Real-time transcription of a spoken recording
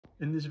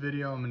In this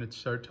video, I'm going to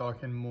start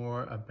talking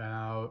more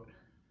about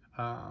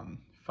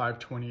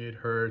 528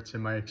 hertz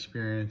and my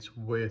experience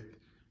with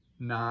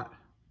not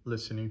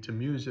listening to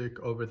music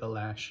over the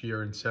last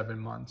year and 7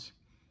 months.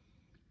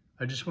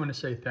 I just want to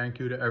say thank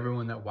you to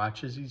everyone that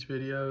watches these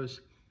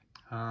videos.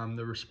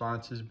 The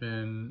response has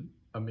been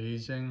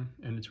amazing,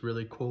 and it's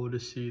really cool to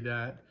see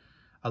that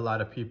a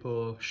lot of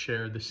people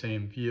share the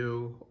same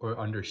view or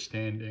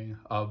understanding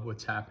of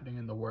what's happening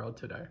in the world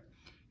today.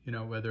 You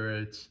know, whether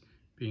it's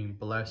being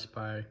blessed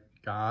by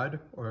God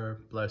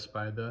or blessed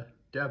by the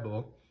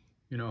devil,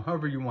 you know,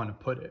 however you want to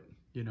put it,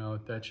 you know,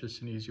 that's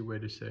just an easy way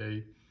to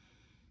say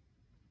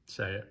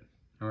it,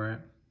 all right?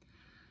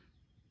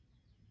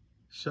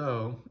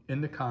 So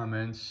in the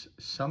comments,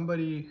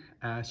 somebody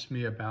asked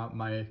me about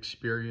my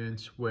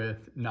experience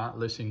with not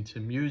listening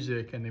to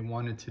music, and they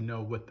wanted to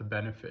know what the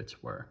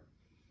benefits were.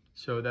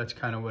 So that's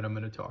kind of what I'm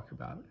going to talk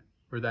about,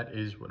 or that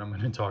is what I'm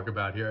going to talk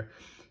about here.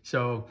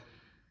 So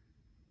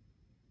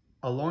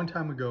a long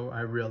time ago,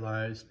 I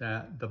realized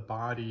that the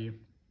body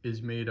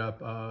is made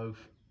up of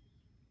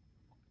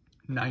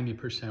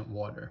 90%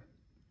 water.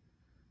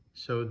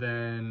 So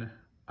then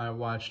I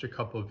watched a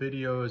couple of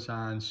videos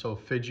on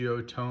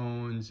solfeggio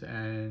tones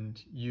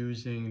and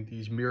using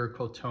these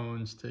miracle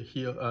tones to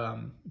heal,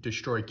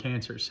 destroy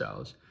cancer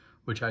cells,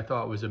 which I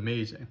thought was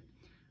amazing.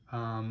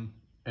 And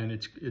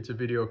it's a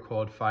video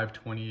called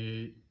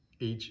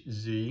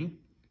 528HZ.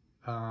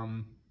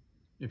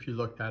 If you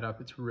look that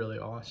up, it's really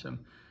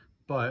awesome.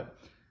 But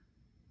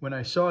when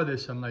I saw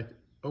this, I'm like,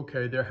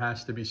 okay, there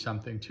has to be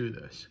something to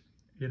this,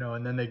 you know,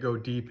 and then they go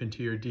deep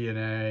into your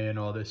DNA and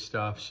all this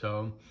stuff.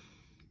 So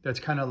that's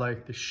kind of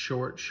like the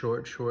short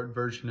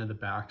version of the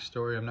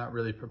backstory. I'm not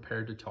really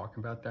prepared to talk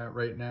about that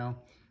right now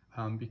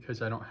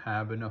because I don't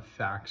have enough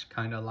facts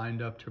kind of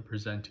lined up to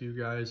present to you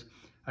guys.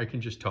 I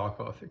can just talk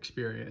off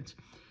experience.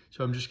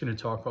 So I'm just going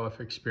to talk off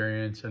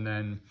experience, and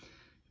then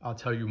I'll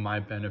tell you my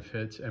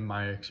benefits and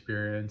my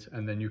experience,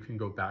 and then you can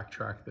go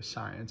backtrack the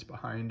science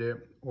behind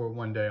it, or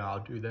one day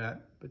I'll do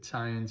that. But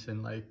science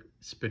and like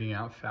spitting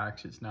out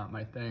facts is not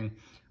my thing.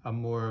 I'm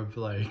more of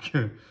like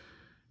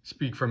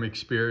speak from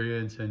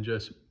experience and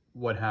just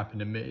what happened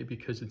to me,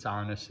 because it's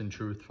honest and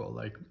truthful.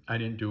 Like, I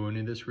didn't do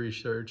any of this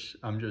research.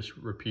 I'm just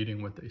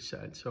repeating what they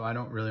said. So I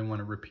don't really want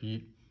to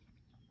repeat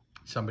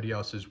somebody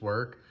else's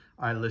work.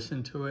 I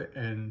listen to it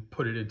and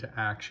put it into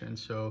action.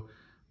 So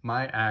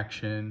my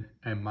action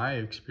and my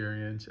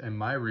experience and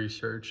my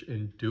research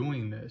in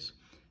doing this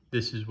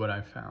is what I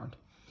found.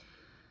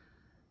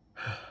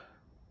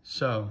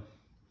 So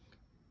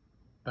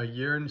a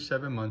year and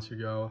 7 months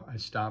ago, I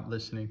stopped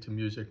listening to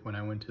music when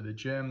I went to the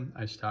gym.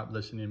 I stopped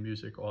listening to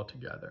music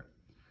altogether.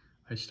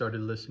 I started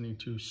listening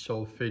to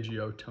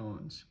solfeggio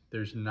tones.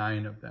 There's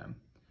 9 of them.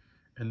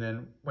 And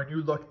then when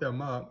you look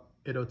them up,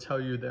 it'll tell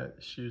you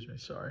that,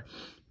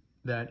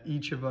 that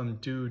each of them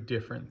do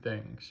different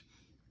things.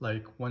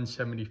 Like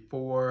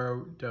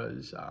 174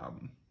 does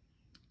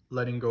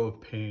letting go of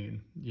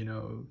pain, you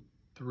know,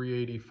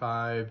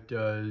 385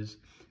 does,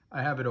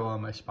 I have it all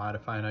on my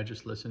Spotify and I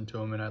just listen to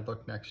them and I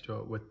look next to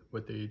it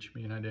what they each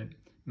mean. I didn't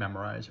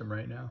memorize them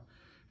right now.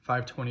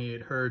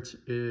 528 hertz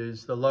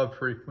is the love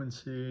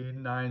frequency,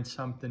 9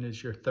 something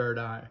is your third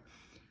eye.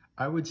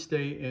 I would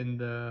stay in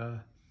the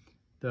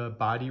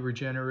body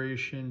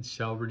regeneration,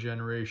 cell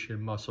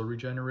regeneration, muscle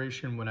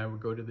regeneration when I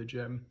would go to the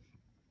gym.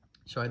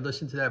 So I'd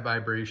listen to that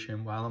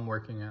vibration while I'm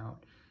working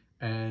out,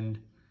 and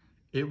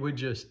it would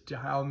just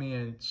dial me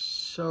in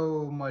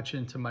so much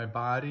into my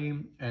body.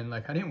 And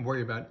like, I didn't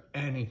worry about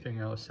anything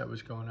else that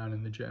was going on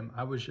in the gym.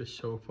 I was just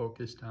so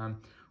focused on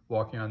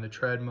walking on the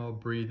treadmill,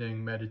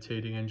 breathing,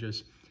 meditating, and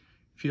just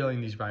feeling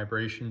these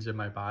vibrations in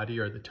my body,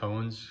 or the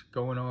tones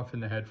going off in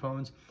the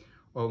headphones.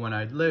 Or when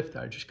I'd lift,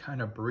 I'd just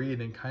kind of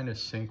breathe and kind of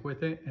sync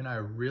with it. And I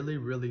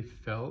really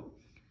felt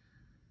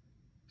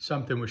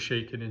something was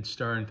shaking and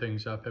stirring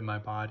things up in my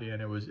body,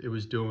 and it was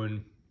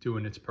doing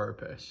its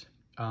purpose.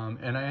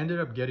 And I ended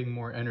up getting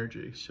more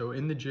energy. So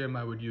in the gym,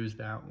 I would use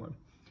that one.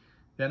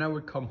 Then I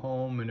would come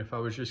home, and if I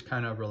was just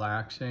kind of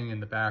relaxing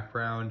in the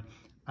background,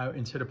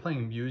 instead of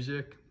playing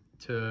music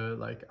to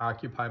like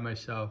occupy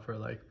myself or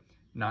like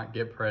not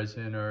get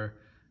present, or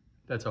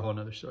that's a whole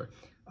nother story.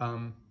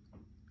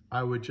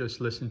 I would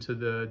just listen to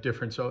the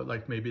different, so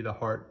like maybe the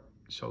heart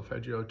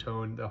solfeggio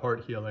tone, the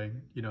heart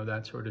healing, you know,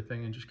 that sort of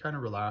thing, and just kind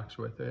of relax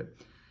with it.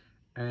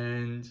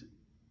 And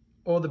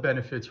all the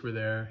benefits were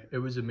there. It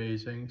was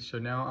amazing. So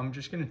now I'm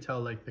just going to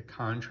tell like the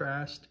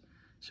contrast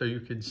so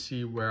you can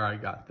see where I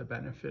got the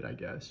benefit, I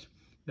guess.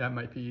 That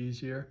might be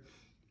easier.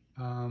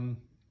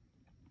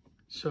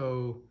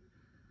 So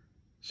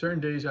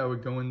certain days I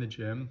would go in the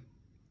gym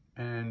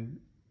and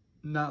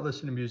not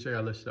listen to music.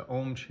 I listen to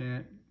Om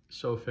chant,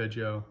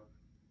 solfeggio.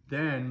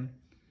 Then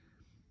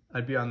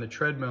I'd be on the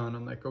treadmill and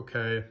I'm like,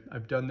 okay,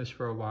 I've done this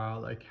for a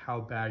while. Like,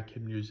 how bad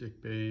can music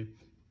be?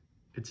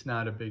 It's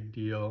not a big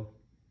deal.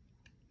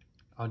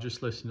 I'll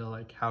just listen to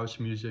like house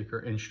music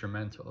or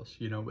instrumentals,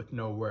 you know, with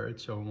no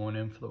words, so it won't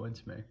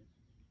influence me.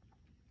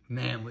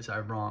 Man, was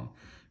I wrong.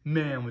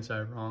 Man, was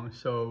I wrong.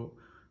 So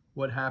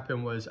what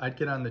happened was I'd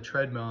get on the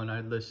treadmill and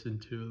I'd listen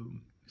to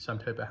some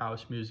type of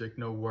house music,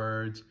 no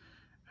words.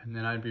 And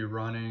then I'd be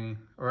running,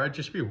 or I'd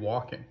just be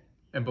walking.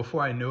 And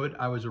before I knew it,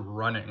 I was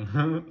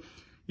running.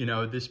 You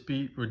know, this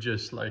beat would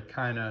just like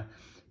kind of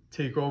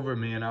take over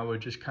me, and I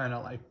would just kind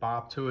of like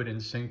bop to it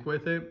and sync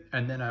with it.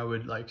 And then I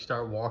would like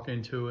start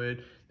walking to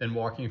it, then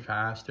walking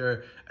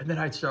faster. And then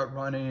I'd start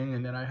running,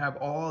 and then I have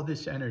all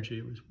this energy.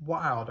 It was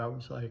wild. I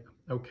was like,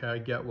 okay, I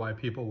get why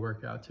people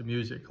work out to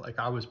music. Like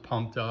I was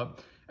pumped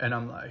up, and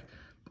I'm like,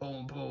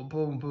 boom, boom,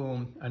 boom,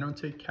 boom. I don't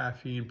take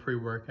caffeine,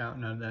 pre-workout,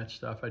 none of that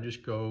stuff. I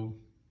just go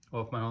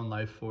off my own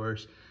life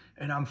force.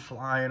 And I'm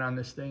flying on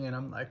this thing, and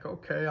I'm like,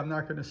 okay, I'm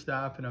not gonna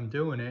stop, and I'm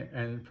doing it.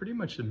 And pretty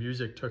much the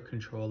music took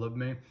control of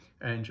me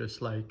and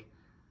just like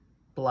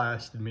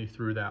blasted me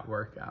through that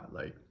workout.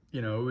 Like,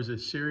 you know, it was a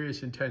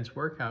serious, intense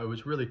workout. It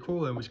was really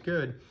cool, it was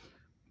good,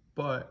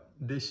 but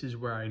this is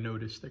where I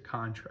noticed the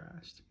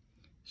contrast.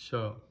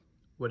 So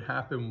what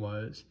happened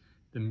was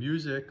the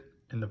music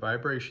and the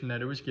vibration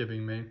that it was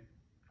giving me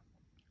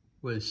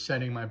was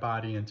setting my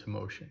body into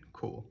motion.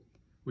 Cool,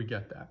 we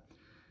get that.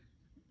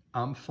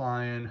 I'm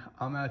flying,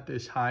 I'm at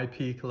this high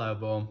peak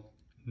level.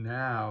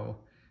 Now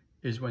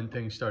is when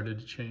things started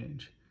to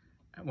change.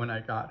 When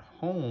I got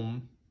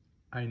home,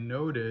 I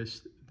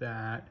noticed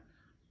that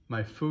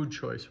my food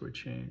choice would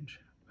change.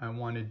 I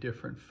wanted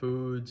different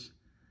foods.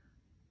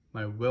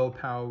 My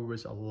willpower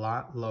was a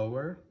lot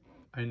lower.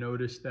 I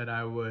noticed that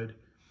I would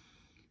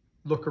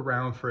look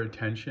around for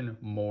attention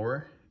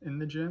more in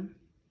the gym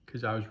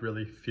because I was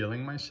really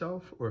feeling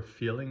myself or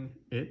feeling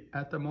it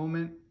at the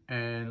moment,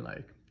 and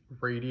like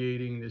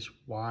radiating this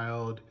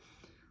wild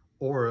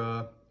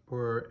aura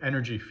or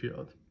energy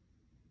field,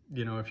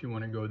 you know, if you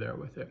want to go there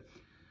with it.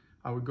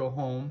 I would go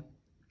home,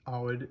 I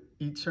would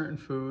eat certain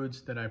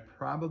foods that I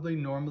probably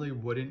normally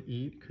wouldn't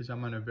eat because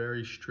I'm on a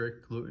very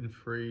strict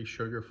gluten-free,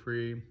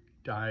 sugar-free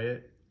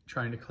diet,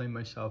 trying to clean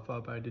myself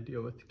up. I had to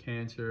deal with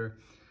cancer,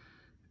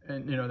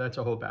 and you know, that's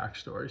a whole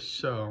backstory.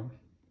 So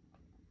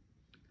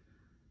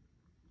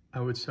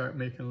I would start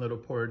making little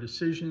poor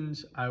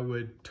decisions. I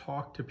would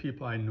talk to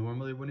people I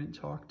normally wouldn't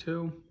talk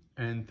to,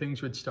 and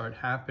things would start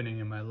happening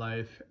in my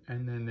life,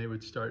 and then they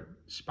would start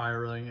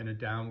spiraling in a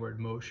downward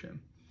motion.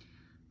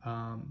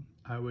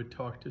 I would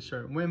talk to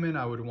certain women.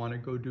 I would want to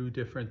go do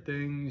different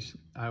things.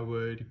 I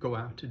would go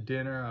out to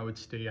dinner. I would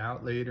stay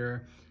out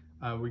later.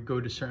 I would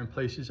go to certain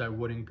places I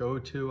wouldn't go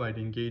to. I'd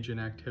engage in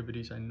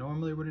activities I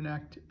normally wouldn't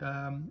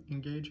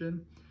engage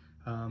in.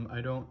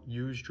 I don't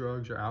use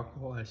drugs or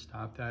alcohol. I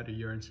stopped that 1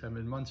 year and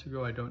 7 months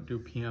ago. I don't do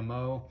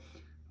PMO,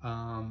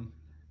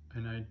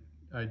 and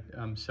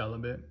I'm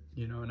celibate,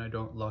 you know, and I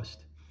don't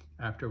lust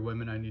after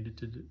women. I needed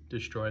to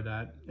destroy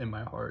that in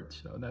my heart.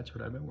 So that's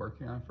what I've been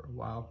working on for a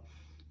while.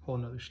 Whole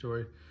nother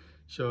story.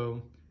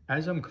 So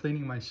as I'm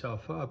cleaning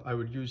myself up,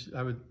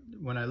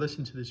 when I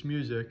listened to this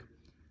music,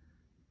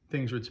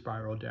 things would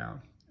spiral down.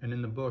 And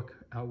in the book,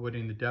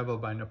 Outwitting the Devil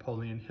by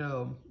Napoleon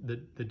Hill,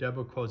 the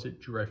devil calls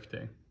it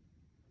drifting.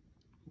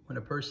 When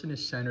a person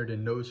is centered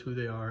and knows who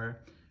they are,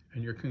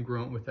 and you're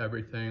congruent with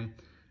everything,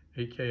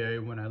 AKA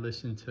when I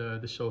listen to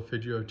the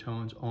Solfeggio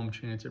tones, Om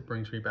chants, it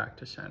brings me back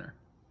to center.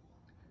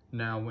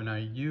 Now, when I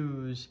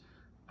use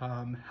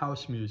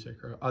house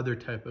music or other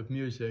type of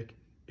music,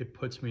 it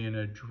puts me in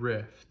a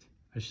drift.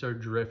 I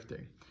start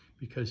drifting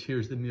because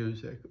here's the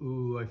music.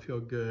 Ooh, I feel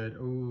good.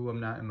 Ooh, I'm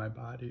not in my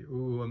body.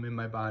 Ooh, I'm in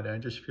my body. I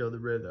just feel the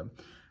rhythm.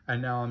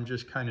 And now I'm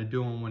just kind of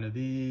doing one of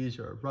these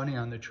or running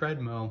on the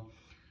treadmill,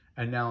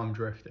 and now I'm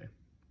drifting.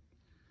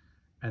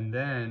 And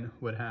then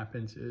what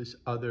happens is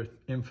other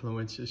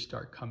influences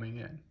start coming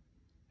in,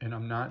 and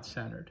I'm not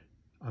centered.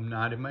 I'm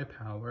not in my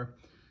power.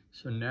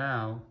 So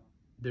now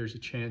there's a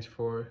chance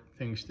for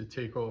things to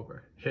take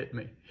over. Hit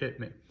me, hit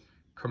me.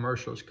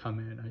 Commercials come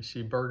in. I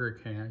see Burger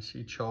King, I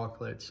see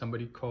chocolate.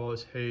 Somebody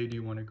calls, hey, do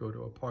you want to go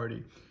to a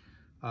party?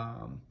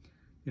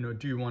 You know,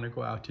 do you want to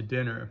go out to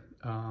dinner?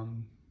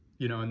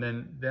 You know, and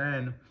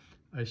then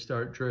I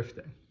start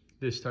drifting.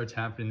 This starts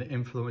happening. The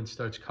influence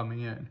starts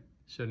coming in.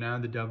 So now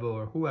the devil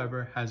or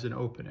whoever has an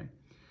opening.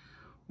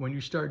 When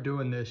you start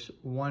doing this,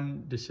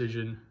 one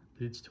decision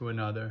leads to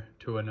another,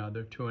 to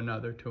another, to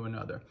another, to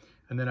another.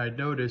 And then I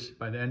notice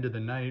by the end of the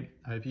night,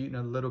 I've eaten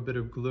a little bit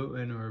of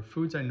gluten or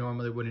foods I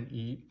normally wouldn't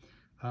eat.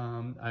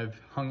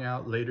 I've hung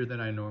out later than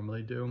I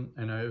normally do,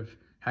 and I've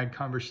had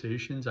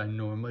conversations I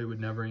normally would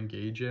never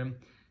engage in,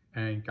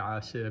 and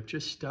gossip,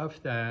 just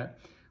stuff that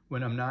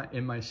when I'm not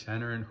in my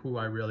center and who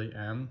I really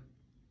am,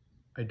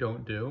 I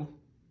don't do.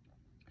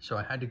 So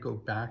I had to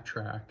go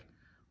backtrack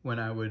when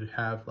I would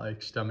have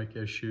like stomach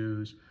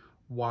issues.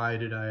 Why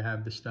did I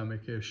have the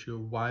stomach issue?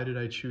 Why did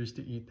I choose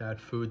to eat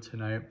that food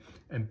tonight?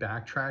 And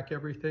backtrack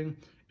everything.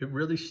 It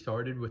really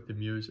started with the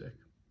music,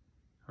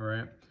 all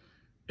right?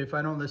 If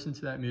I don't listen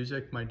to that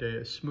music, my day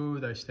is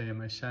smooth. I stay in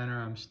my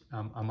center,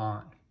 I'm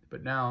on.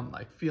 But now I'm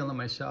like feeling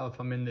myself,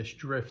 I'm in this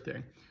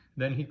drifting.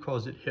 Then he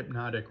calls it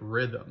hypnotic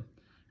rhythm.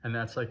 And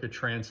that's like a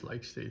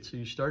trance-like state. So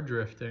you start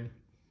drifting,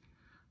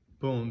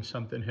 boom,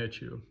 something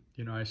hits you.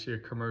 You know, I see a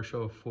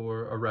commercial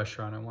for a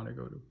restaurant I want to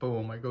go to.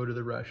 Boom, I go to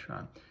the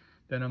restaurant.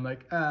 Then I'm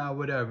like,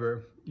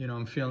 whatever. You know,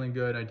 I'm feeling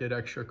good. I did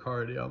extra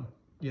cardio.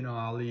 You know,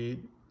 I'll eat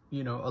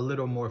you know, a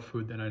little more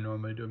food than I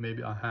normally do.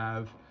 Maybe I'll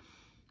have,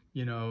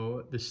 you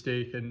know, the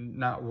steak and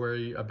not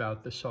worry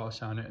about the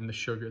sauce on it and the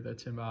sugar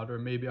that's involved. Or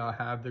maybe I'll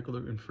have the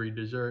gluten-free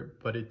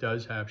dessert, but it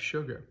does have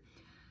sugar,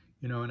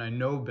 you know, and I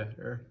know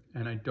better,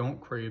 and I don't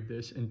crave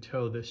this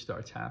until this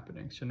starts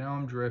happening. So now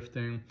I'm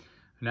drifting,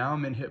 now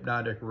I'm in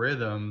hypnotic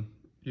rhythm,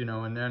 you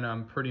know, and then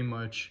I'm pretty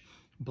much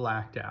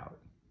blacked out.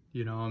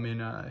 You know, I'm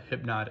in a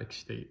hypnotic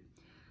state.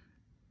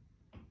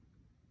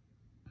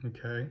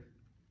 Okay?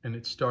 And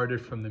it started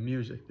from the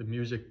music. The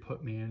music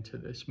put me into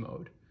this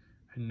mode.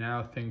 And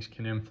now things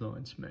can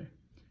influence me.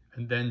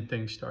 And then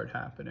things start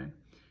happening.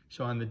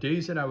 So on the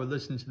days that I would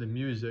listen to the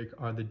music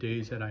are the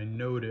days that I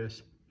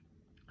noticed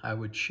I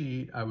would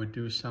cheat, I would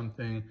do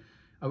something,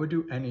 I would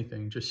do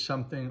anything, just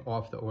something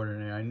off the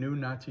ordinary. I knew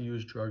not to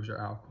use drugs or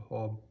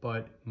alcohol,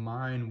 but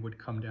mine would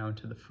come down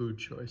to the food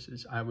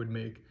choices. I would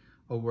make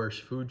a worse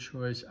food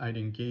choice. I'd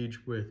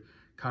engage with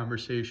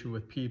conversation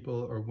with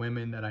people or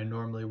women that I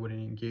normally wouldn't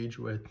engage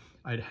with.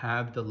 I'd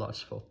have the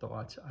lustful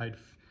thoughts.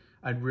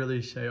 I'd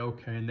really say,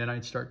 okay, and then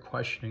I'd start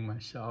questioning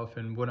myself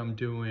and what I'm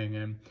doing,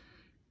 and,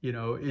 you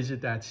know, is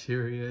it that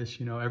serious?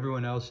 You know,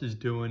 everyone else is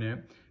doing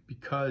it.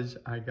 Because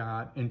I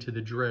got into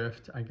the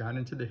drift, I got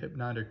into the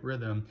hypnotic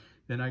rhythm,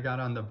 then I got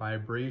on the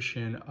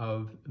vibration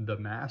of the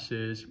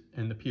masses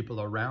and the people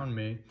around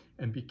me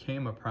and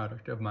became a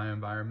product of my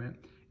environment.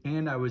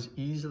 And I was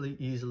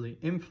easily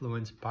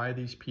influenced by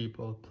these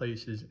people,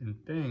 places, and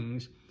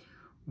things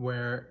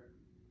where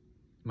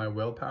my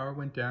willpower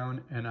went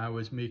down and I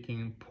was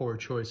making poor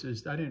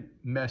choices. I didn't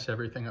mess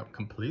everything up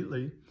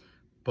completely,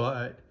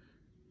 but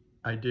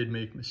I did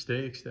make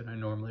mistakes that I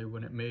normally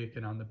wouldn't make.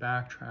 And on the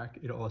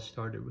backtrack, it all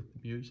started with the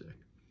music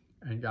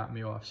and got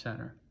me off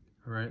center.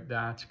 All right,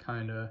 that's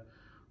kind of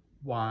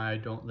why I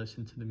don't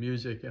listen to the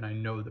music, and I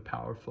know the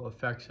powerful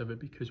effects of it,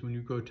 because when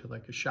you go to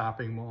like a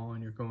shopping mall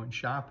and you're going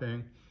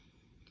shopping,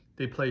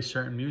 they play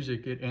certain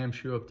music, it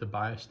amps you up to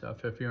buy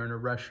stuff. If you're in a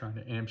restaurant,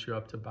 it amps you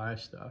up to buy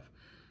stuff.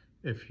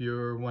 If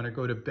you want to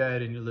go to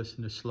bed and you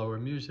listen to slower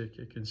music,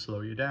 it can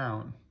slow you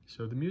down.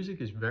 So the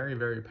music is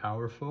very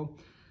powerful.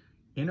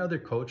 In other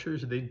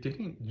cultures, they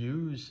didn't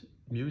use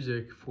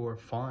music for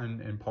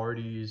fun and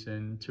parties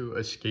and to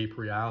escape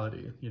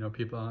reality. You know,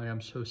 people are like, I'm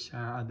so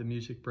sad, the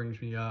music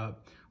brings me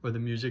up, or the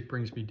music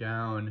brings me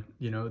down.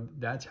 You know,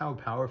 that's how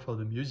powerful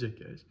the music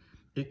is.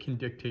 It can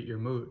dictate your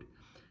mood.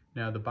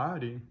 Now, the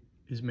body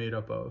is made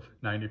up of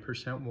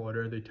 90%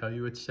 water. They tell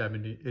you it's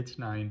 70, it's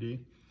 90.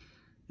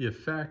 The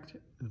effect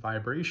the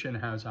vibration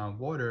has on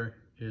water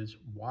is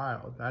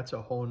wild. That's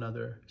a whole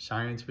nother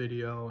science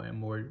video and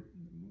more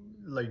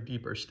like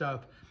deeper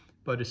stuff.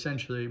 But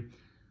essentially,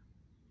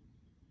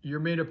 you're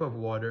made up of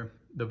water.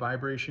 The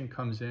vibration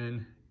comes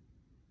in,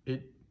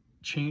 it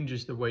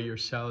changes the way your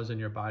cells and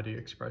your body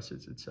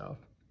expresses itself.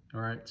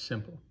 All right,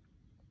 simple.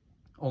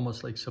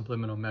 Almost like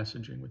subliminal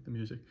messaging with the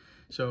music.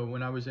 So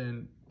when I was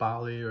in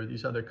Bali or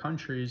these other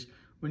countries,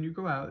 when you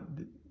go out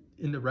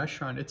in the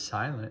restaurant, it's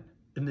silent.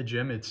 In the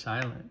gym, it's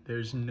silent.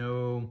 There's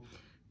no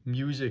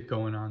music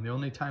going on. The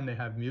only time they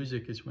have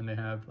music is when they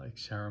have like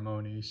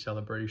ceremony,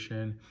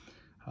 celebration.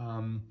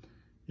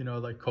 You know,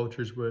 like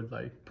cultures would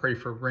like pray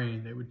for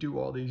rain. They would do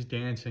all these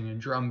dancing and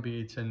drum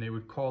beats, and they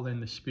would call in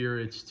the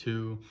spirits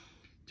to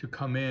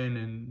come in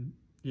and,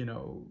 you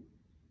know,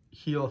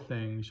 heal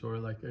things. Or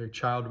like a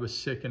child was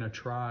sick in a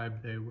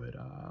tribe, they would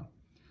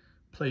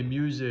play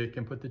music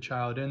and put the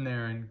child in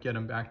there and get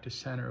them back to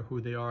center who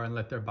they are and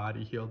let their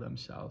body heal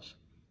themselves.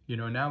 You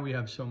know, now we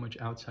have so much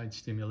outside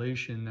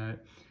stimulation that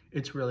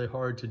it's really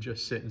hard to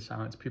just sit in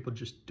silence. People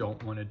just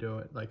don't want to do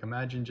it. Like,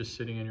 imagine just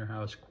sitting in your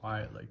house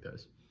quiet like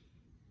this,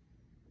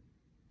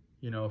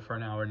 you know, for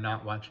an hour,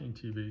 not watching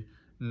TV,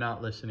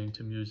 not listening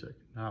to music,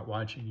 not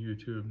watching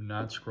YouTube,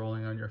 not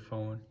scrolling on your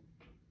phone.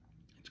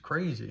 It's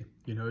crazy.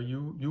 You know,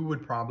 you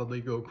would probably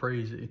go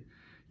crazy,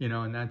 you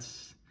know, and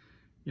that's,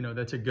 you know,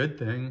 that's a good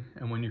thing.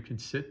 And when you can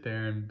sit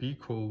there and be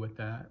cool with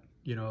that,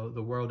 you know,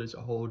 the world is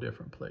a whole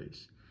different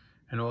place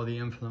and all the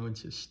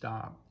influences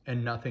stop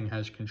and nothing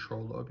has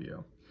control over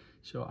you.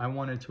 So I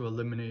wanted to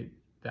eliminate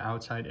the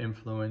outside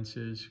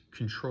influences,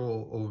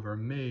 control over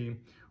me,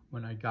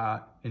 when I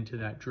got into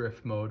that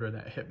drift mode or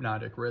that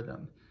hypnotic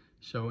rhythm.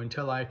 So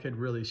until I could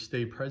really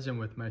stay present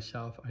with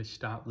myself, I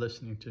stopped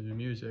listening to the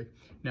music.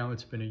 Now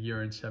it's been 1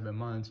 year and 7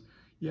 months.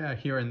 Yeah,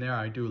 here and there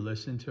I do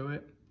listen to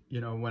it,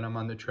 you know, when I'm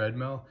on the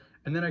treadmill,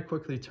 and then I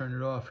quickly turn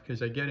it off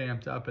because I get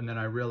amped up and then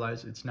I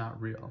realize it's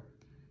not real,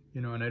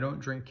 you know. And I don't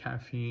drink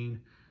caffeine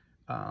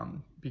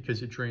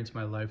because it drains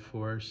my life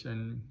force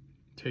and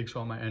takes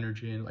all my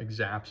energy and like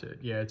zaps it.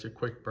 Yeah, it's a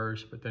quick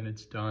burst, but then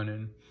it's done,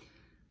 and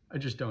I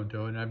just don't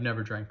do it. And I've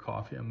never drank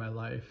coffee in my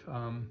life.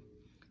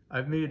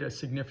 I've made a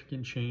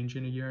significant change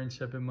in 1 year and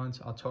 7 months.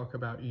 I'll talk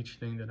about each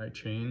thing that I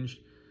changed.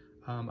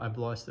 I've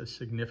lost a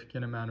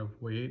significant amount of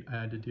weight. I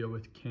had to deal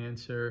with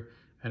cancer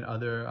and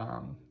other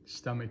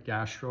stomach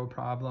gastro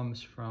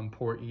problems from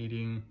poor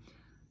eating,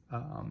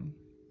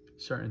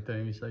 certain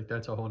things. Like,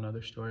 that's a whole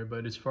nother story.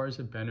 But as far as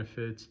the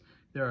benefits,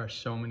 there are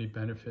so many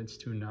benefits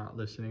to not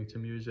listening to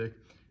music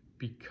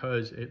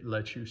because it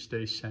lets you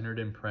stay centered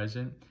and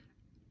present.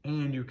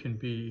 and you can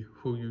be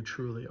who you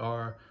truly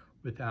are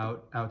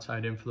without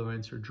outside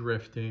influence or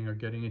drifting or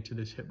getting into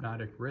this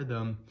hypnotic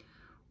rhythm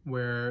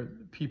where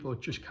people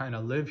just kind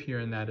of live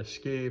here in that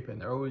escape,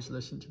 and they're always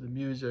listening to the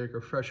music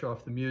or fresh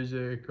off the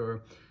music,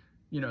 or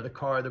the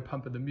car, they're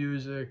pumping the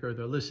music, or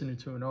they're listening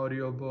to an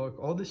audiobook.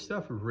 All this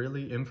stuff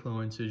really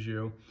influences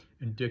you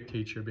and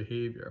dictates your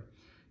behavior.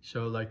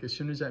 So like as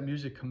soon as that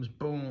music comes,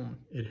 boom,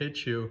 it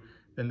hits you,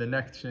 then the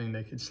next thing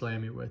they could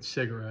slam you with: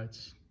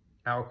 cigarettes,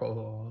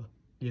 alcohol,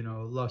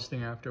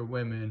 lusting after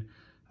women,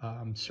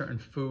 certain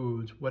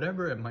foods,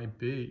 whatever it might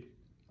be.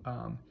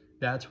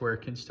 That's where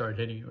it can start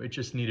hitting you. It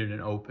just needed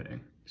an opening.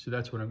 So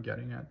that's what I'm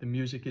getting at. The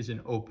music is an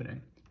opening.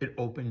 It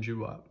opens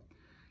you up.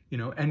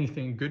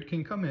 Anything good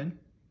can come in,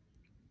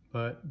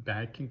 but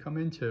bad can come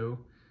in too.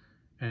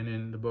 And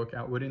in the book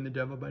Outwitting the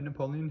Devil by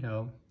Napoleon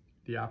Hill,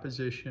 the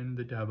opposition,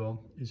 the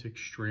devil, is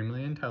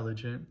extremely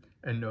intelligent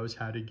and knows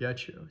how to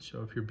get you.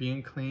 So if you're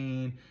being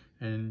clean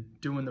and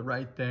doing the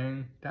right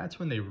thing, that's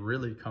when they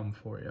really come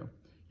for you,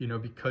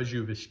 because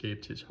you've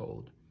escaped his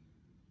hold.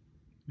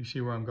 You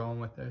see where I'm going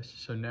with this?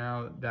 So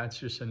now that's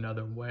just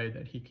another way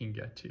that he can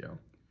get to you.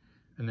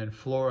 And then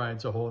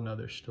fluoride's a whole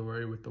nother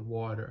story with the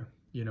water,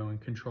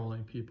 and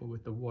controlling people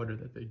with the water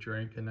that they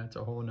drink. And that's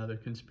a whole nother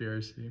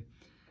conspiracy.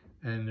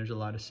 And there's a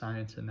lot of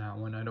science in that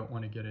one. I don't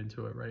want to get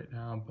into it right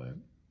now, but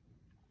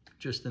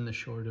just in the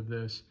short of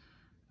this,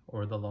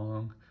 or the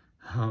long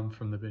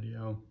from the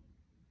video,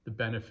 the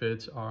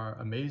benefits are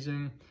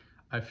amazing.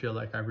 I feel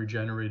like I've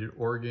regenerated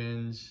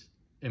organs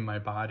in my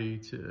body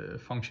to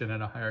function at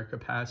a higher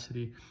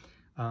capacity.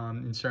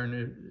 In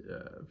certain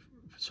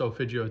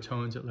solfeggio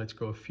tones, it lets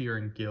go of fear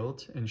and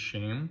guilt and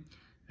shame,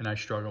 and I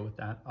struggle with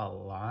that a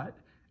lot.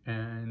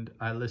 And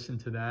I listened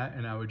to that,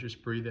 and I would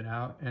just breathe it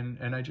out,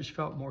 and I just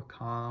felt more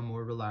calm,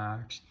 more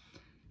relaxed.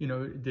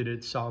 Did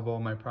it solve all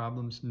my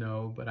problems?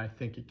 No, but I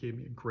think it gave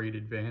me a great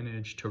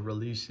advantage to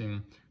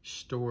releasing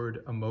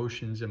stored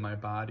emotions in my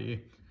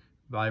body,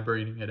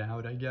 vibrating it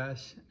out, I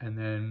guess. And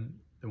then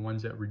the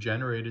ones that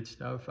regenerated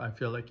stuff, I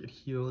feel like it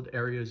healed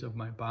areas of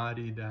my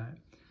body that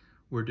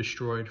were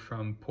destroyed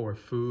from poor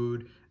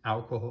food,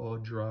 alcohol,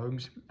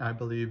 drugs. I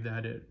believe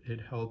that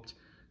it helped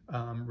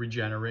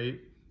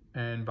regenerate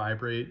and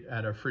vibrate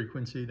at a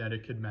frequency that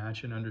it could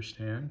match and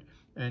understand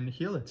and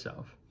heal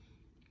itself,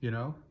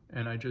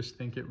 and I just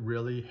think it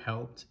really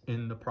helped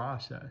in the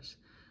process.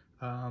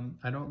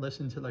 I don't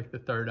listen to like the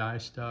third eye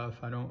stuff.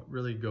 I don't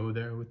really go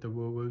there with the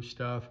woo-woo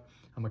stuff.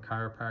 I'm a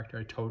chiropractor.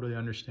 I totally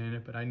understand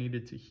it, but I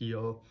needed to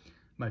heal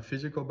my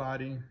physical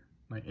body,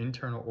 my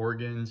internal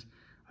organs.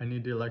 I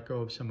need to let go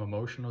of some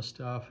emotional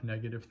stuff,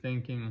 negative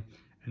thinking,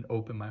 and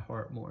open my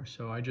heart more.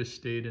 So I just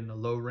stayed in the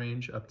low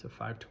range up to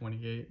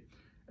 528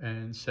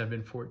 and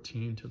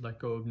 714 to let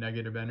go of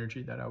negative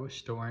energy that I was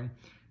storing.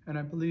 And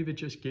I believe it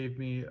just gave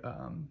me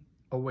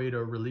a way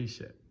to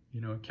release it.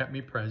 It kept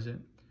me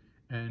present,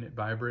 and it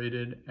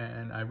vibrated,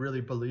 and I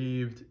really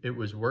believed it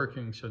was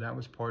working. So that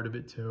was part of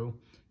it too.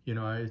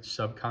 I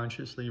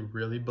subconsciously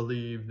really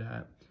believed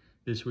that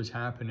this was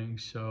happening.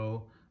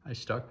 So I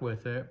stuck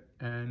with it,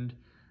 and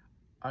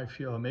I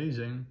feel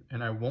amazing,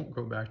 and I won't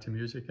go back to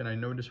music. And I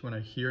notice when I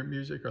hear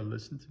music or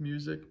listen to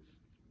music,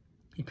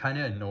 it kind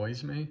of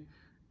annoys me,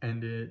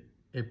 and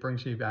it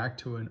brings me back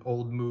to an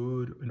old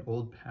mood, an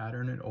old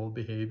pattern, an old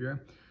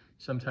behavior.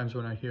 Sometimes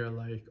when I hear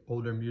like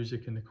older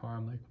music in the car,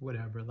 I'm like,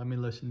 whatever, let me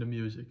listen to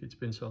music. It's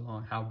been so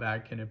long. How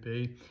bad can it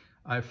be?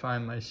 I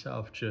find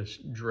myself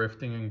just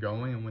drifting and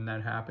going. And when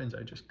that happens,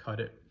 I just cut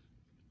it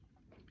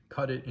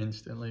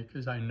instantly,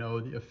 because I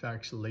know the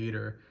effects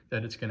later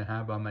that it's going to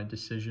have on my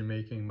decision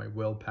making, my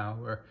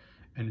willpower,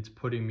 and it's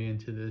putting me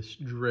into this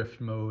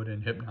drift mode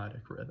and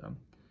hypnotic rhythm.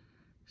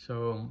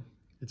 So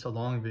it's a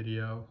long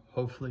video.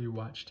 Hopefully you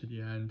watch to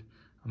the end.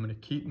 I'm going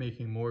to keep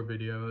making more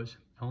videos.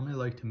 I only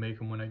like to make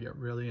them when I get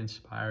really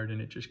inspired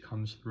and it just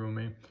comes through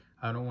me.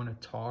 I don't want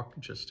to talk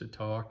just to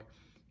talk,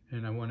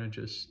 and I want to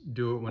just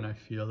do it when I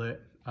feel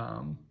it,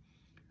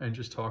 and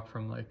just talk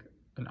from like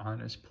an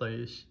honest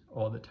place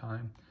all the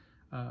time.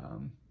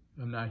 I'm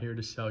not here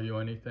to sell you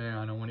anything.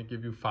 I don't want to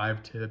give you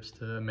 5 tips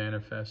to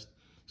manifest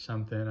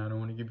something. I don't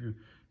want to give you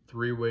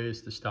 3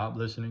 ways to stop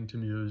listening to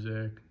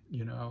music.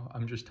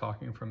 I'm just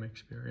talking from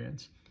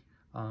experience.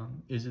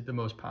 Is it the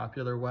most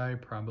popular way?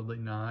 Probably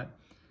not,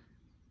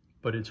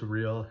 but it's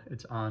real,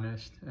 it's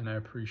honest, and I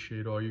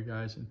appreciate all you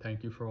guys, and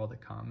thank you for all the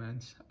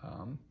comments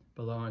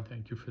below, and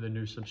thank you for the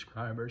new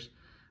subscribers.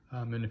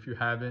 And if you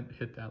haven't,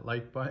 hit that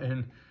like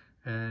button,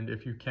 and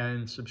if you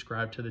can,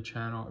 subscribe to the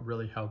channel. It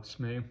really helps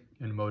me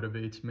and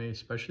motivates me,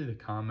 especially the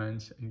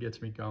comments, and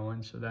gets me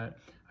going so that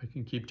I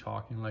can keep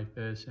talking like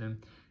this.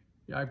 And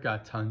yeah, I've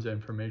got tons of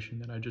information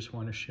that I just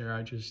want to share.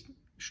 I just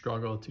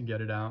struggle to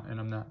get it out, and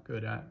I'm not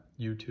good at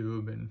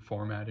YouTube and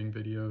formatting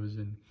videos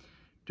and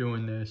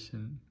doing this,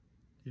 and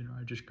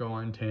I just go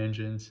on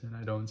tangents and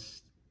I don't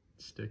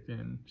stick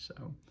in.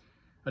 So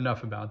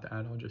enough about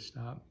that. I'll just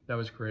stop. That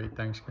was great.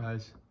 Thanks,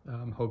 guys.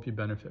 Hope you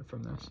benefit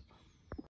from this.